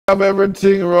have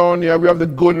everything around here. We have the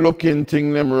good looking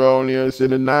thing them around here. See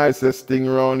the nicest thing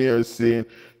around here. See.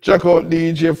 Check out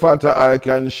DJ Fata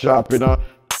Icon shop, you know.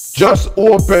 Just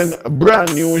open a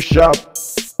brand new shop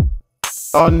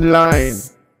online.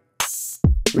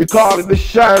 We call it the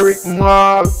Shyrick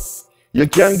Mall. You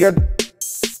can get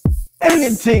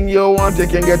anything you want, you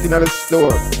can get in the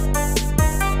store.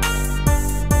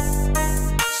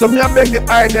 So me I beg the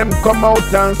item come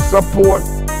out and support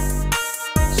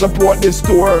the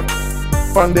store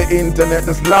on the internet.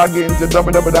 Just log into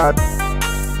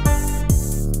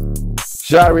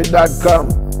www.shyrick.com.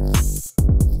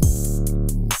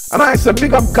 And I say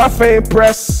big up Cafe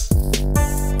Press,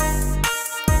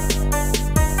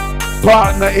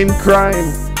 partner in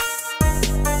crime.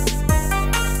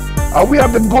 And we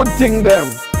have the good thing them,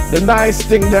 the nice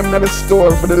thing them in the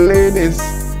store for the ladies,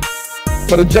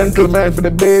 for the gentlemen, for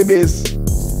the babies.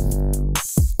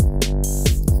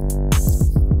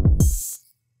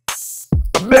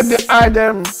 I beg the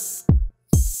item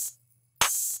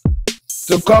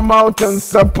to come out and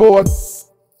support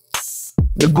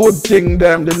the good thing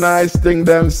them, the nice thing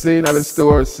them seeing at the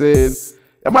store saying.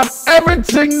 About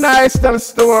everything nice at the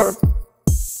store.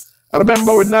 And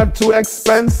remember, we're not too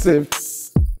expensive.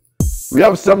 We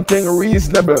have something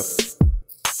reasonable.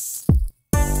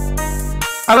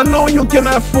 And I know you can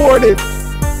afford it.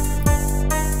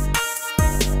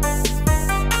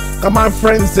 And my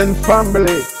friends and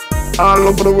family all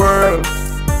over the world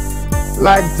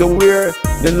like to wear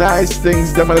the nice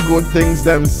things, them and the good things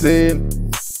them saying.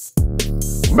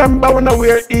 Remember when I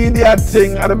wear idiot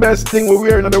thing and the best thing we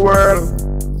wear in the world.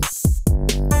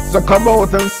 So come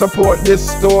out and support this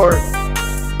store.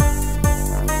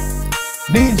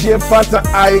 DJ Fata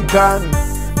Icon,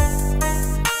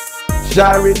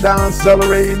 Shyrick Dancehall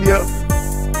Radio.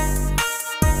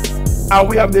 And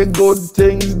we have the good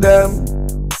things them.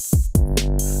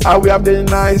 And we have the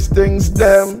nice things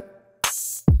them.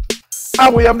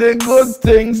 And we have the good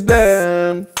things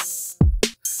them.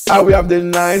 And we have the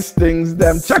nice things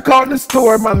them. Check out the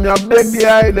store, man. Me I beg the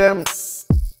item.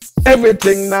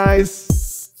 Everything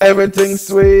nice. Everything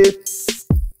sweet.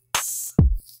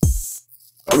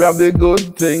 And we have the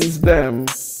good things them.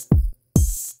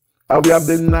 And we have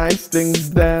the nice things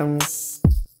them.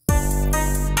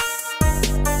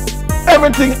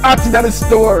 Everything hot in the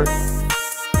store.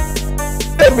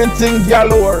 Everything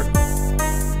galore.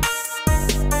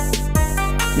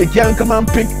 You can come and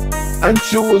pick and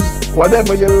choose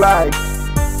whatever you like.